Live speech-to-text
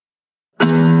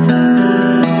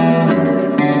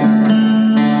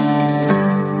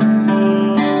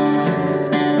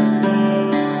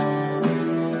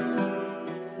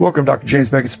Welcome, Dr. James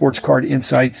Beckett, Sports Card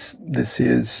Insights. This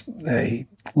is a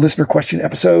listener question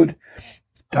episode.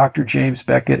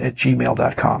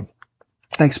 drjamesbeckett@gmail.com.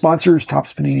 Thanks sponsors,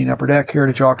 Topps Panini and Upper Deck,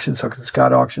 Heritage Auctions, Huggins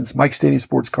Scott Auctions, Mike Stadium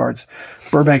Sports Cards,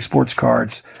 Burbank Sports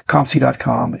Cards,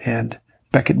 ComC.com, and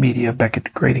Beckett Media,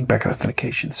 Beckett Grading, Beckett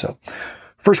Authentication. So,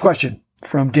 first question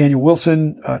from Daniel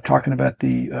Wilson, talking about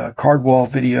the card wall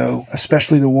video,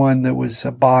 especially the one that was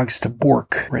Boggs to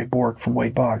Bork, Ray Bork from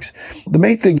Wade Boggs. The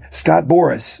main thing, Scott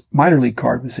Boras, minor league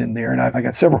card, was in there, and I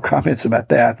got several comments about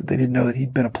that they didn't know that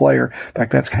he'd been a player. In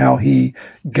fact, that's how he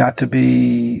got to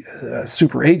be a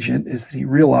super agent, is that he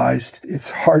realized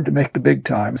it's hard to make the big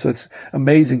time. So it's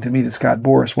amazing to me that Scott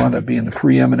Boras wound up being the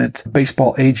preeminent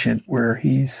baseball agent, where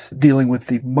he's dealing with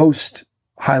the most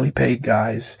highly paid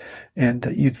guys.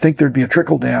 And you'd think there'd be a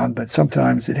trickle down, but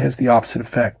sometimes it has the opposite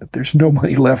effect, that there's no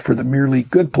money left for the merely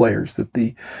good players, that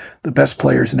the best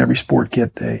players in every sport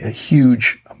get a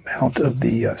huge amount of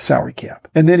the salary cap.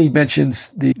 And then he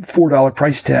mentions the $4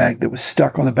 price tag that was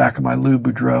stuck on the back of my Lou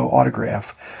Boudreau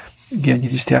autograph. Again, you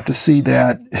just have to see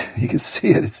that. You can see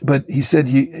it. But he said,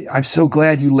 I'm so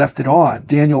glad you left it on.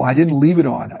 Daniel, I didn't leave it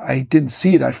on. I didn't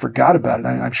see it. I forgot about it.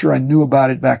 I'm sure I knew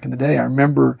about it back in the day. I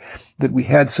remember that we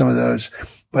had some of those.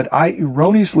 But I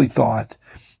erroneously thought,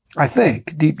 I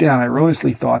think deep down, I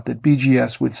erroneously thought that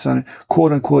BGS would,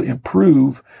 quote unquote,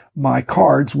 improve my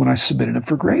cards when I submitted them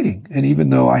for grading. And even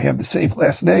though I have the same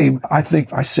last name, I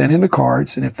think I sent in the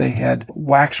cards, and if they had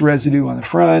wax residue on the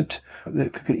front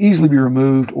that could easily be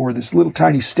removed, or this little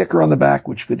tiny sticker on the back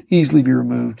which could easily be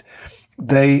removed,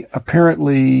 they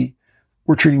apparently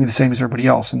were treating me the same as everybody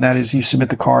else. And that is, you submit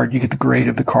the card, you get the grade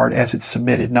of the card as it's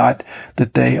submitted, not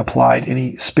that they applied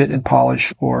any spit and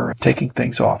polish or taking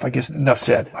things off. I guess enough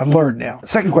said. I've learned now.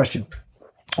 Second question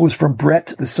was from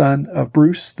Brett, the son of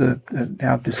Bruce, the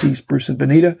now deceased Bruce and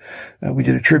Benita. We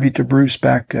did a tribute to Bruce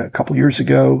back a couple years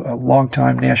ago, a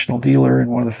longtime national dealer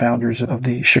and one of the founders of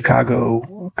the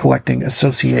Chicago Collecting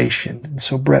Association. And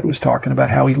so Brett was talking about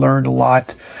how he learned a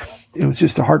lot. It was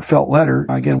just a heartfelt letter.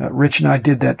 Again, Rich and I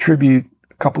did that tribute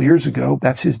a couple years ago.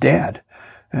 That's his dad.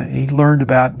 He learned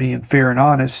about being fair and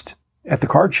honest at the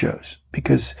card shows,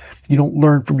 because you don't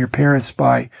learn from your parents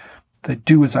by the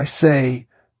do as I say,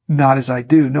 not as I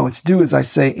do. No, it's do as I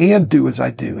say and do as I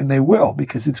do. And they will,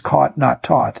 because it's caught, not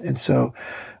taught. And so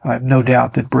I have no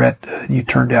doubt that Brett, you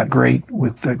turned out great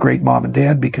with a great mom and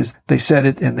dad, because they said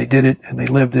it and they did it and they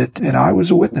lived it. And I was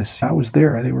a witness. I was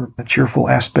there. They were a cheerful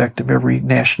aspect of every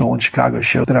national and Chicago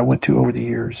show that I went to over the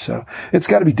years. So it's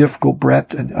got to be difficult,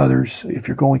 Brett and others, if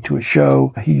you're going to a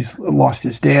show. He's lost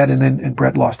his dad, and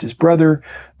Brett lost his brother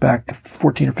back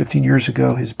 14 or 15 years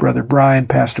ago. His brother Brian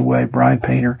passed away, Brian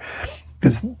Painter.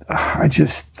 Because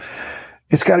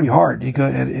it's got to be hard. You go,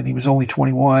 and he was only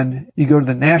 21. You go to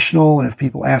the national, and if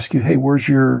people ask you, hey, where's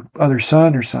your other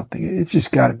son or something, it's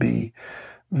just got to be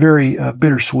very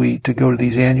bittersweet to go to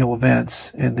these annual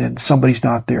events, and then somebody's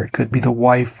not there. It could be the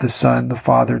wife, the son, the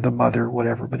father, the mother,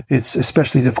 whatever. But it's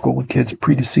especially difficult when kids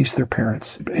predecease their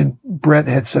parents. And Brett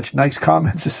had such nice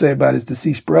comments to say about his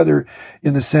deceased brother,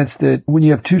 in the sense that when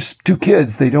you have two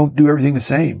kids, they don't do everything the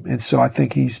same. And so I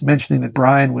think he's mentioning that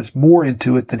Brian was more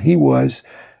into it than he was,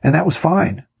 and that was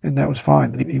fine. And that was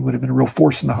fine. That he would have been a real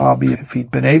force in the hobby if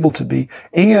he'd been able to be.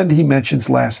 And he mentions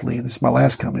lastly, and this is my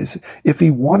last comment, is if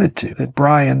he wanted to, that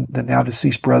Brian, the now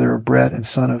deceased brother of Brett and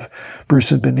son of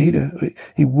Bruce and Benita,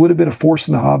 he would have been a force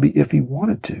in the hobby if he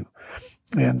wanted to.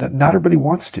 And not everybody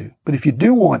wants to. But if you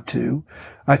do want to,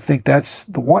 I think the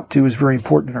want to is very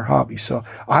important in our hobby. So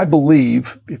I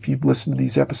believe, if you've listened to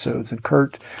these episodes, and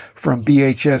Kurt from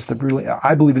BHS,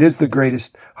 I believe it is the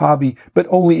greatest hobby, but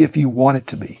only if you want it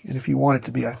to be. And if you want it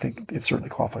to be, I think it certainly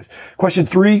qualifies. Question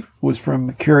 3 was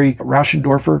from Kerry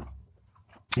Rauschendorfer.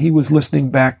 He was listening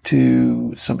back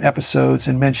to some episodes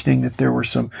and mentioning that there were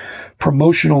some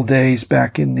promotional days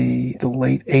back in the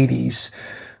late 80s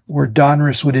where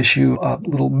Donruss would issue a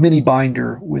little mini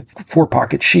binder with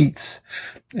 4-pocket sheets,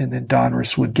 and then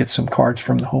Donruss would get some cards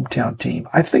from the hometown team.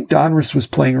 I think Donruss was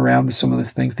playing around with some of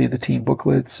those things. They had the team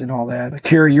booklets and all that.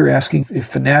 Kerry, you're asking if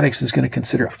Fanatics is going to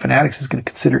consider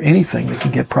anything that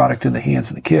can get product in the hands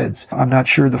of the kids. I'm not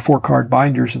sure the 4-card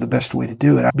binders are the best way to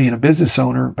do it. Being a business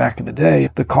owner back in the day,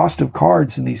 the cost of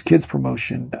cards in these kids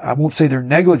promotion, I won't say they're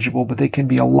negligible, but they can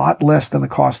be a lot less than the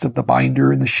cost of the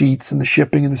binder and the sheets and the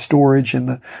shipping and the storage and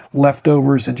the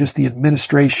leftovers and just the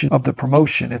administration of the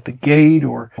promotion at the gate.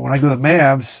 Or when I go to the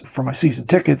Mavs for my season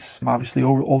tickets, I'm obviously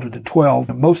older than 12.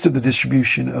 Most of the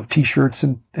distribution of T-shirts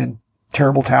and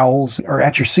terrible towels are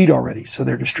at your seat already. So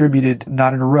they're distributed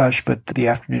not in a rush, but the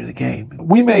afternoon of the game.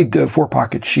 We made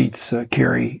 4-pocket sheets,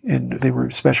 Carrie, and they were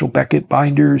special Beckett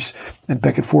binders and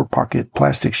Beckett 4-pocket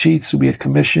plastic sheets we had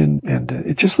commissioned, and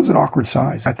it just was an awkward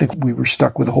size. I think we were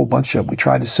stuck with a whole bunch of them. We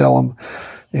tried to sell them,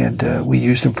 and we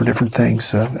used them for different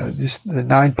things. Just the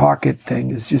 9-pocket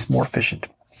thing is just more efficient.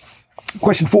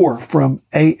 Question 4 from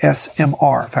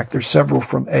ASMR. In fact, there's several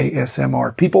from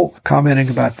ASMR people commenting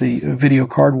about the video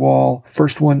card wall.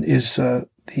 First one is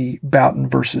the Boughton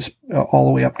versus all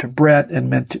the way up to Brett,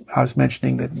 and I was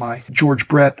mentioning that my George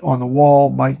Brett on the wall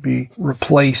might be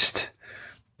replaced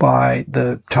by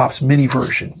the Topps mini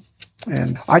version.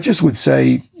 And I just would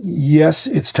say, yes,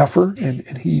 it's tougher.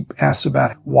 And he asks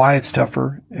about why it's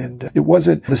tougher. And it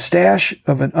wasn't the stash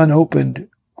of an unopened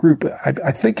group.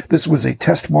 I think this was a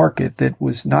test market that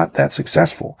was not that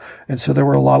successful. And so there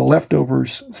were a lot of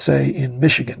leftovers, say, in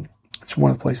Michigan. It's one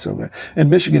of the places over there. And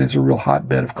Michigan is a real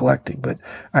hotbed of collecting. But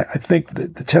I think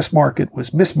that the test market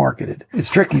was mismarketed. It's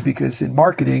tricky because in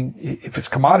marketing, if it's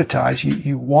commoditized,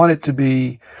 you want it to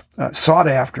be sought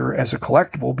after as a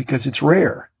collectible because it's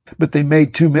rare. But they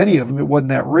made too many of them. It wasn't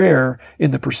that rare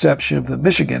in the perception of the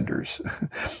Michiganders.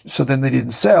 So then they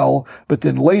didn't sell. But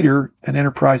then later, an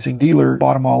enterprising dealer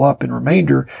bought them all up in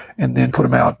remainder and then put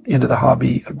them out into the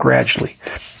hobby gradually.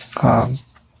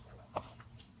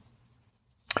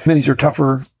 Minis are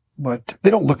tougher, but they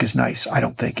don't look as nice, I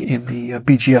don't think, in the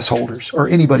BGS holders or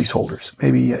anybody's holders.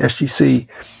 Maybe SGC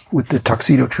with the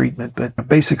tuxedo treatment. But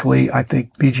basically, I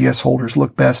think BGS holders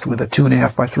look best with a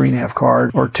 2.5 by 3.5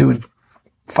 card or 2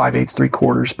 5/8,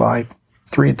 3/4 by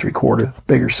 3 3/4,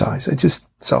 bigger size.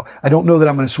 So I don't know that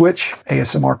I'm going to switch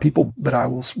ASMR people, but I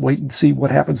will wait and see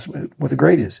what happens, what the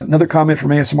grade is. Another comment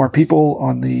from ASMR people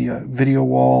on the video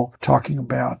wall talking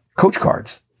about coach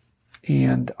cards.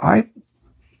 And I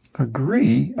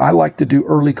agree. I like to do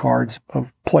early cards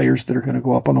of players that are going to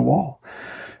go up on the wall.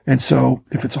 And so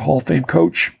if it's a Hall of Fame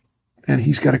coach and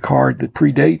he's got a card that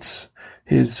predates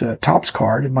his Topps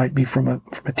card, it might be from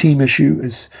a team issue,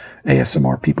 as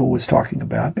ASMR people was talking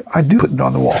about, I do put it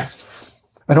on the wall.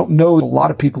 I don't know a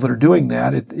lot of people that are doing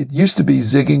that. It used to be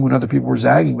zigging when other people were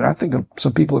zagging, but I think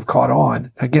some people have caught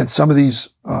on. Again, some of these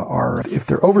are, if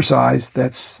they're oversized,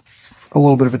 that's a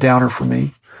little bit of a downer for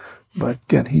me. But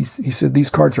again, he said these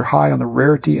cards are high on the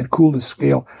rarity and coolness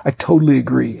scale. I totally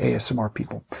agree, ASMR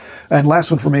people. And last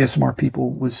one from ASMR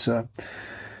people was,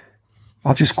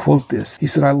 I'll just quote this. He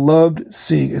said, I loved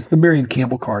seeing, it's the Marion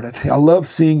Campbell card. I love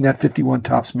seeing that 51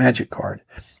 Topps Magic card.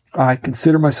 I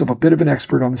consider myself a bit of an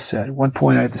expert on the set. At one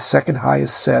point, I had the second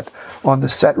highest set on the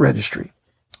set registry.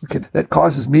 Okay, that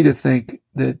causes me to think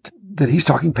that he's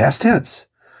talking past tense.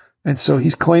 And so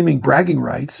he's claiming bragging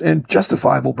rights and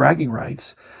justifiable bragging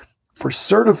rights for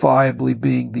certifiably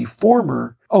being the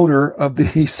former owner of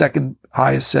the second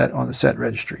highest set on the set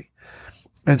registry.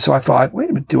 And so I thought, wait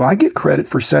a minute, do I get credit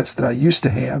for sets that I used to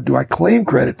have? Do I claim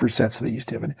credit for sets that I used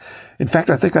to have? And in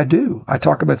fact, I think I do. I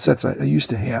talk about sets I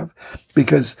used to have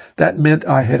because that meant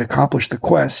I had accomplished the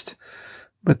quest.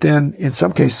 But then in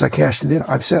some cases, I cashed it in.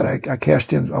 I've said I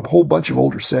cashed in a whole bunch of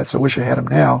older sets. I wish I had them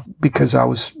now because I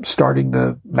was starting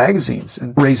the magazines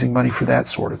and raising money for that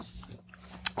sort of.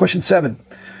 Question 7.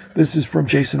 This is from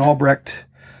Jason Albrecht,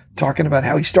 talking about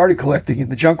how he started collecting in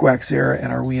the junk wax era,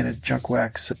 and are we in a junk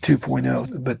wax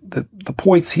 2.0? But the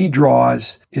points he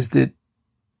draws is that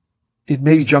it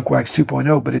may be junk wax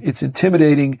 2.0, but it's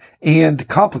intimidating and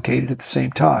complicated at the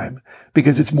same time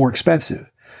because it's more expensive.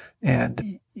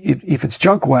 And if it's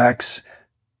junk wax,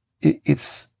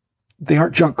 they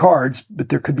aren't junk cards, but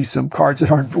there could be some cards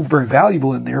that aren't very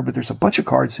valuable in there, but there's a bunch of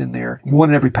cards in there, one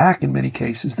in every pack in many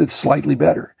cases, that's slightly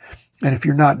better. And if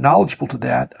you're not knowledgeable to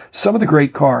that, some of the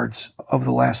great cards of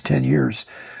the last 10 years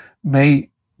may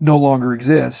no longer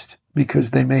exist because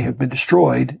they may have been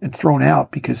destroyed and thrown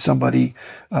out because somebody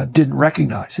didn't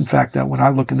recognize. In fact, when I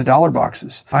look in the dollar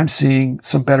boxes, I'm seeing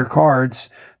some better cards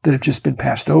that have just been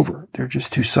passed over. They're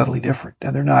just too subtly different.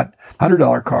 And they're not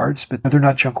 $100 cards, but they're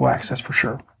not junk wax, that's for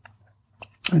sure.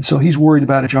 And so he's worried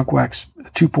about a junk wax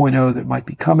 2.0 that might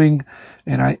be coming.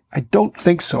 And I don't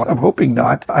think so. I'm hoping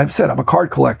not. I've said I'm a card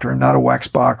collector. I'm not a wax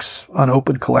box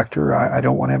unopened collector. I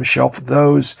don't want to have a shelf of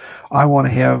those. I want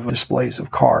to have displays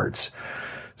of cards.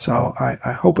 So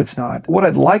I hope it's not. What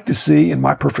I'd like to see in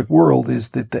my perfect world is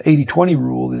that the 80-20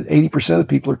 rule, that 80% of the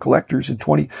people are collectors and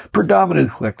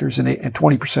predominant collectors and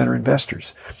 20% are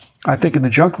investors. I think in the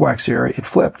junk wax era, it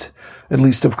flipped, at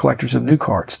least of collectors of new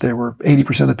cards. There were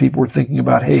 80% of the people were thinking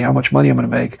about, hey, how much money I'm going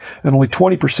to make, and only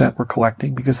 20% were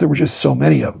collecting because there were just so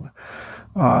many of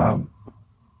them.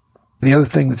 The other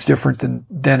thing that's different than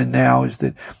then and now is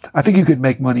that I think you could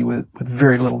make money with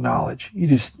very little knowledge. You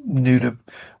just knew to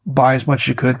buy as much as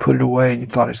you could, put it away, and you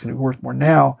thought it was going to be worth more.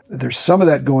 Now, there's some of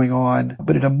that going on,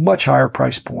 but at a much higher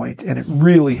price point, and it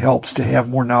really helps to have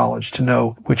more knowledge to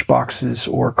know which boxes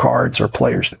or cards or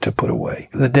players to put away.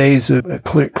 The days of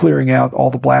clearing out all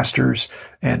the blasters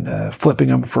and flipping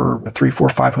them for a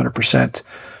 300, 400,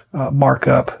 500%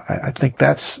 markup, I think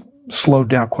that's slowed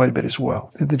down quite a bit as well.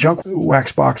 The junk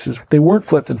wax boxes, they weren't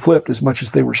flipped and flipped as much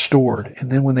as they were stored.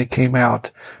 And then when they came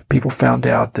out, people found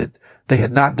out that they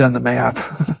had not done the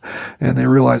math and they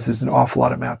realized there's an awful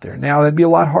lot of them out there. Now that'd be a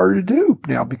lot harder to do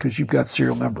now because you've got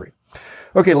serial numbering.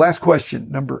 Okay, last question,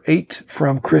 number 8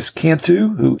 from Chris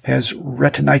Cantu, who has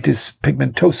retinitis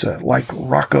pigmentosa like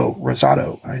Rocco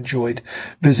Rosato I enjoyed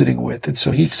visiting with. And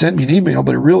so he sent me an email,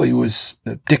 but it really was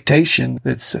a dictation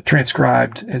that's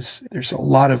transcribed, as there's a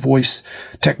lot of voice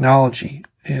technology.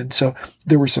 And so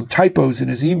there were some typos in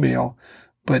his email,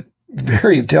 but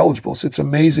very intelligible. So it's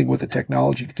amazing what the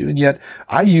technology can do. And yet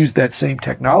I use that same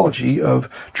technology of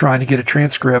trying to get a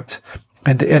transcript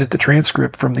and to edit the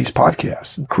transcript from these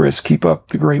podcasts. And Chris, keep up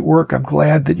the great work. I'm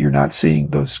glad that you're not seeing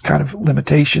those kind of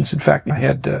limitations. In fact, I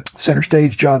had Center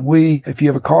Stage John Wee. If you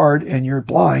have a card and you're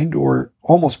blind or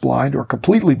almost blind or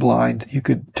completely blind, you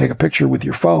could take a picture with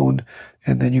your phone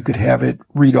and then you could have it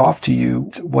read off to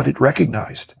you what it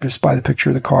recognized just by the picture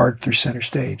of the card through Center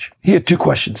Stage. He had 2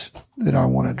 questions that I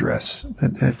want to address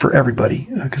for everybody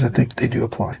because I think they do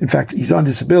apply. In fact, he's on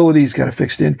disability. He's got a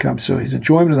fixed income, so his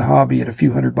enjoyment of the hobby at a few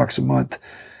 $100 a month.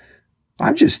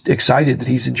 I'm just excited that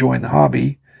he's enjoying the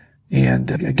hobby.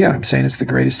 And again, I'm saying it's the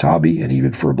greatest hobby. And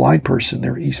even for a blind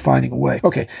person, he's finding a way.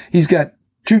 Okay, he's got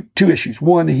two issues.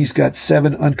 One, he's got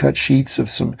 7 uncut sheets of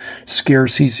some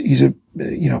scarce. He's a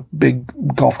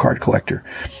big golf card collector,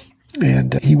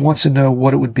 and he wants to know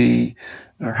what it would be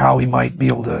or how he might be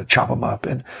able to chop them up.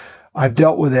 And I've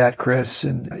dealt with that, Chris.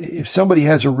 And if somebody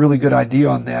has a really good idea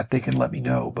on that, they can let me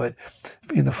know. But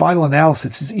in the final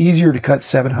analysis, it's easier to cut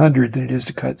 700 than it is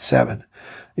to cut 7.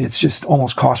 It's just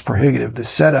almost cost prohibitive. The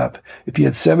setup, if you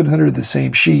had 700 of the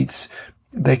same sheets,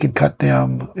 they could cut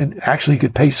them, and actually you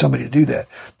could pay somebody to do that.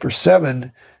 For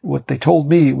 7, what they told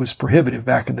me was prohibitive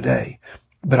back in the day.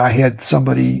 But I had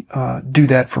somebody do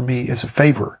that for me as a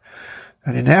favor.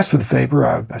 I didn't ask for the favor.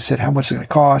 I said, how much is it going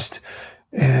to cost?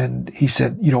 And he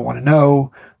said, you don't want to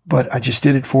know, but I just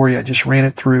did it for you. I just ran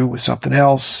it through with something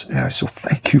else. And I said, well,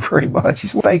 thank you very much. He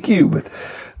said, well, thank you. But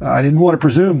I didn't want to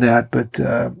presume that,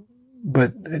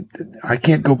 but I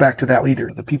can't go back to that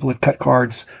either. The people that cut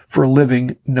cards for a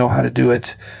living know how to do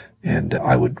it. And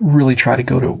I would really try to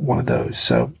go to one of those.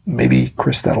 So maybe,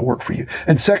 Chris, that'll work for you.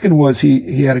 And second was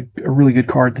he had a really good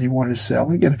card that he wanted to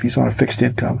sell. Again, if he's on a fixed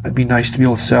income, it'd be nice to be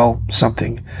able to sell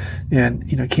something. And,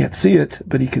 he can't see it,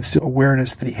 but he can still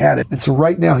awareness that he had it. And so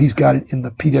right now he's got it in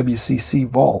the PWCC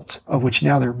vault, of which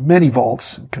now there are many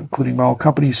vaults, including my old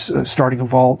companies starting a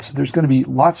vault. So there's going to be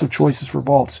lots of choices for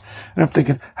vaults. And I'm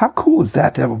thinking, how cool is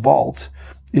that to have a vault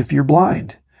if you're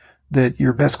blind? That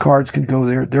your best cards can go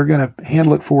there. They're going to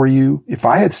handle it for you. If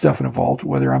I had stuff in a vault,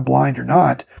 whether I'm blind or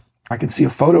not, I can see a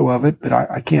photo of it, but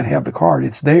I can't have the card.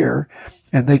 It's there,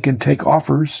 and they can take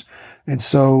offers. And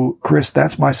so, Chris,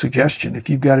 that's my suggestion. If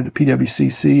you've got it at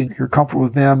PWCC and you're comfortable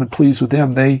with them and pleased with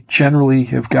them, they generally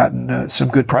have gotten some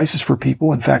good prices for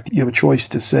people. In fact, you have a choice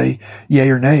to say yay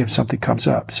or nay if something comes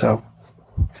up. So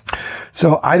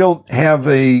I don't have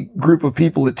a group of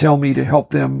people that tell me to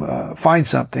help them find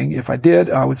something. If I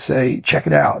did, I would say check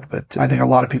it out. But I think a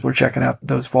lot of people are checking out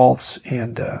those vaults,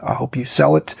 and I hope you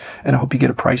sell it, and I hope you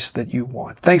get a price that you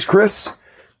want. Thanks, Chris,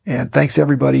 and thanks,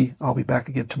 everybody. I'll be back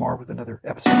again tomorrow with another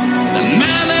episode. The man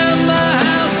in the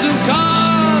house of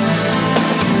cards.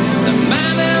 The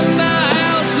man in the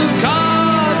house of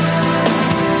cards.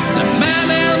 The man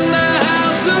in the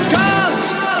house of cards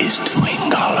is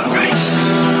doing all right.